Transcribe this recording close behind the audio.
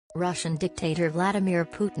Russian dictator Vladimir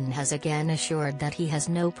Putin has again assured that he has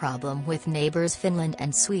no problem with neighbours Finland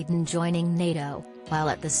and Sweden joining NATO, while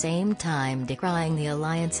at the same time decrying the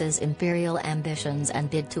alliance's imperial ambitions and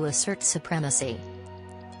bid to assert supremacy.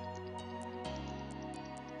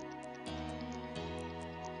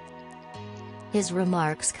 His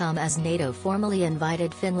remarks come as NATO formally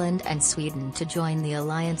invited Finland and Sweden to join the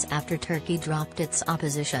alliance after Turkey dropped its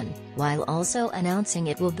opposition, while also announcing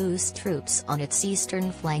it will boost troops on its eastern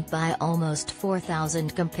flank by almost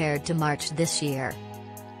 4,000 compared to March this year.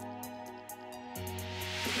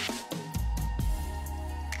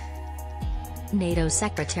 NATO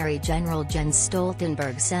Secretary-General Jens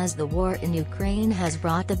Stoltenberg says the war in Ukraine has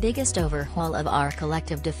brought the biggest overhaul of our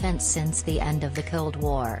collective defense since the end of the Cold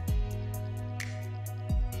War.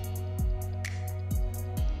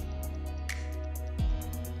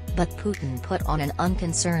 But Putin put on an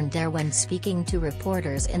unconcerned air when speaking to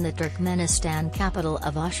reporters in the Turkmenistan capital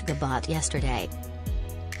of Ashgabat yesterday.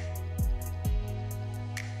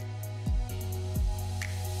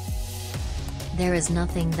 "There is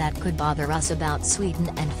nothing that could bother us about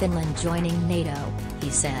Sweden and Finland joining NATO,"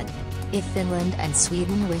 he said. "If Finland and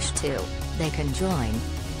Sweden wish to, they can join.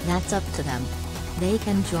 That's up to them. They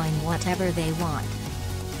can join whatever they want."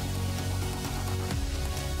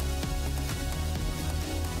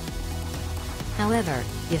 However,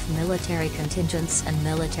 if military contingents and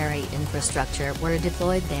military infrastructure were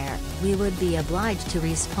deployed there, we would be obliged to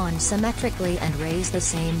respond symmetrically and raise the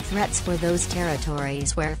same threats for those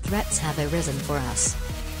territories where threats have arisen for us.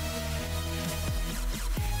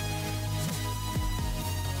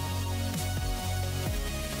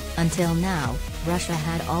 Until now, Russia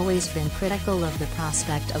had always been critical of the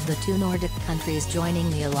prospect of the two Nordic countries joining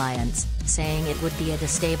the alliance, saying it would be a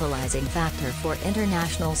destabilizing factor for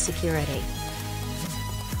international security.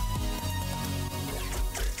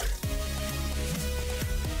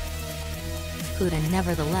 Putin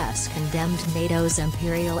nevertheless condemned NATO's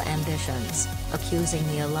imperial ambitions, accusing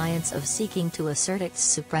the alliance of seeking to assert its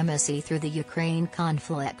supremacy through the Ukraine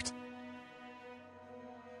conflict.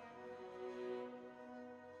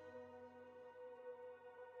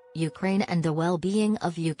 Ukraine and the well-being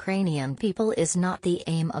of Ukrainian people is not the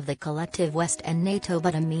aim of the collective West and NATO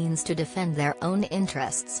but a means to defend their own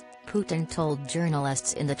interests, Putin told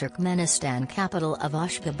journalists in the Turkmenistan capital of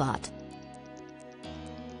Ashgabat.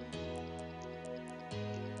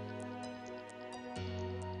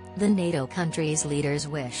 The NATO countries' leaders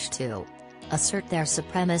wish to assert their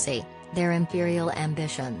supremacy, their imperial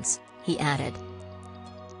ambitions, he added.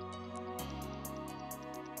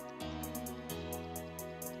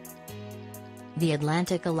 The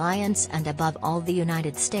Atlantic Alliance and above all the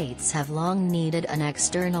United States have long needed an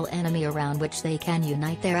external enemy around which they can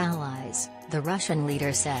unite their allies, the Russian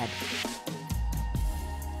leader said.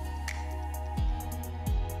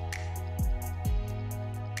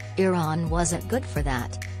 Iran wasn't good for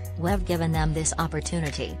that. We've given them this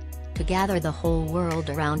opportunity to gather the whole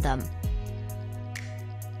world around them.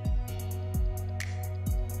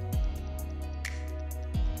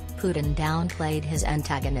 Putin downplayed his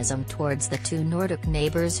antagonism towards the two Nordic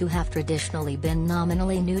neighbours who have traditionally been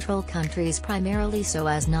nominally neutral countries primarily so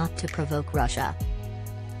as not to provoke Russia.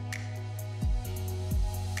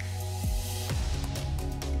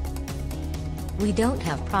 "We don't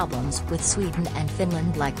have problems with Sweden and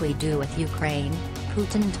Finland like we do with Ukraine,"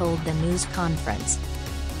 Putin told the news conference.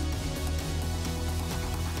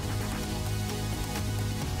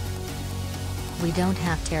 "We don't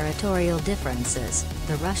have territorial differences,"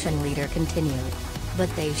 the Russian leader continued. "But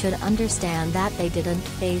they should understand that they didn't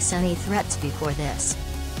face any threats before this.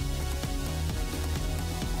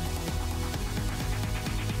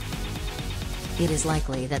 It is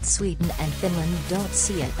likely that Sweden and Finland don't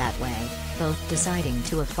see it that way, both deciding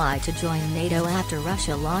to apply to join NATO after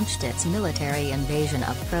Russia launched its military invasion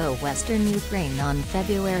of pro-Western Ukraine on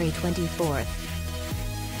February 24.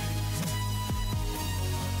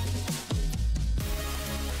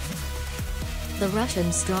 The Russian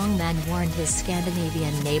strongman warned his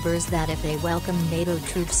Scandinavian neighbours that if they welcome NATO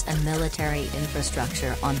troops and military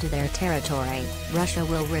infrastructure onto their territory, Russia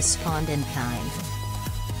will respond in kind.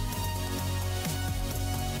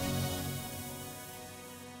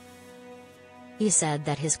 He said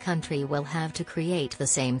that his country will have to create the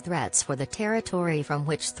same threats for the territory from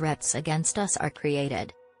which threats against us are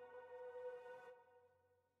created.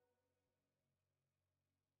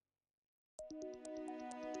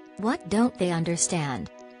 "What don't they understand?"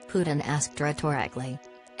 Putin asked rhetorically.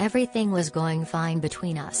 "Everything was going fine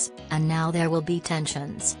between us, and now there will be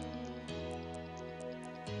tensions."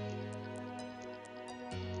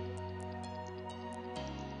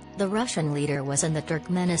 The Russian leader was in the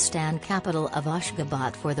Turkmenistan capital of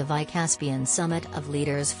Ashgabat for the Caspian summit of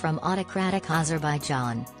leaders from autocratic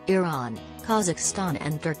Azerbaijan, Iran, Kazakhstan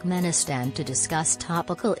and Turkmenistan to discuss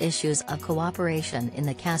topical issues of cooperation in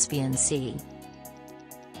the Caspian Sea.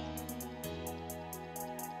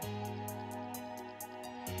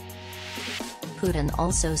 Putin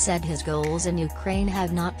also said his goals in Ukraine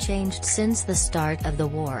have not changed since the start of the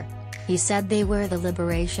war. He said they were the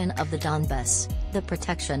liberation of the Donbas, the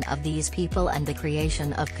protection of these people and the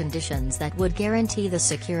creation of conditions that would guarantee the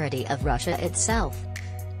security of Russia itself.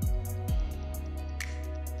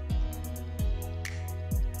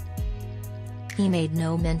 He made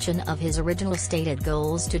no mention of his original stated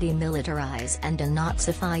goals to demilitarize and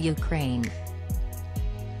denazify Ukraine.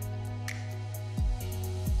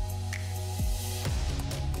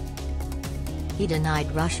 He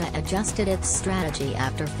denied Russia adjusted its strategy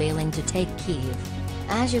after failing to take Kyiv.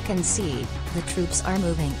 As you can see, the troops are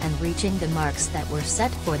moving and reaching the marks that were set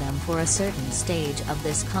for them for a certain stage of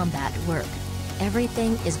this combat work.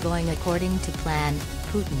 Everything is going according to plan,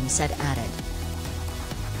 Putin said added.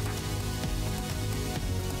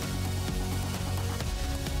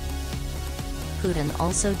 Putin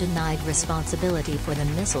also denied responsibility for the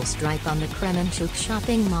missile strike on the Kremenchuk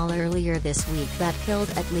shopping mall earlier this week that killed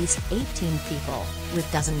at least 18 people,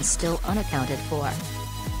 with dozens still unaccounted for.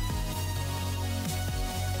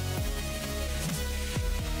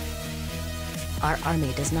 Our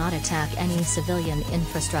army does not attack any civilian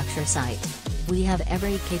infrastructure site. We have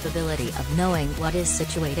every capability of knowing what is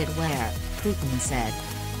situated where, Putin said.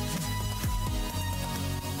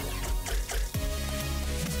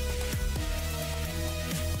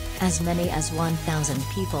 As many as 1,000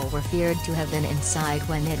 people were feared to have been inside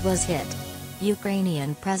when it was hit.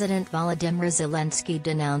 Ukrainian President Volodymyr Zelensky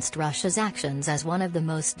denounced Russia's actions as one of the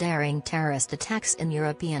most daring terrorist attacks in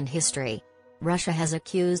European history. Russia has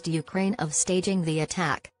accused Ukraine of staging the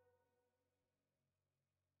attack.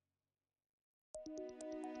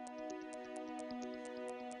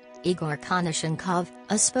 Igor Konashenkov,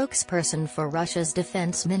 a spokesperson for Russia's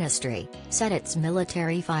defense ministry, said its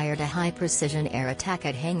military fired a high-precision air attack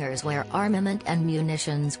at hangars where armament and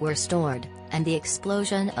munitions were stored, and the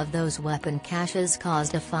explosion of those weapon caches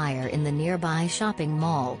caused a fire in the nearby shopping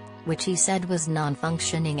mall, which he said was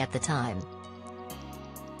non-functioning at the time.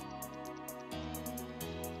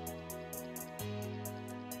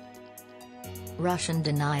 Russian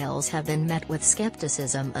denials have been met with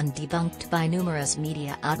skepticism and debunked by numerous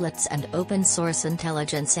media outlets and open-source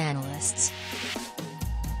intelligence analysts.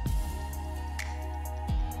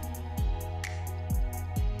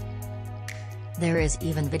 There is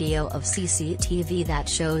even video of CCTV that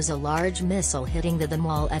shows a large missile hitting the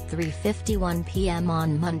mall at 3:51 p.m.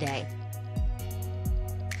 on Monday.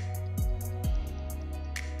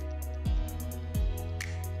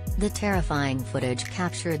 The terrifying footage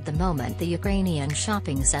captured the moment the Ukrainian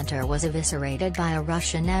shopping center was eviscerated by a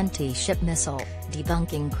Russian anti-ship missile,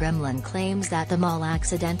 debunking Kremlin claims that the mall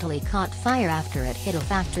accidentally caught fire after it hit a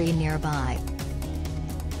factory nearby.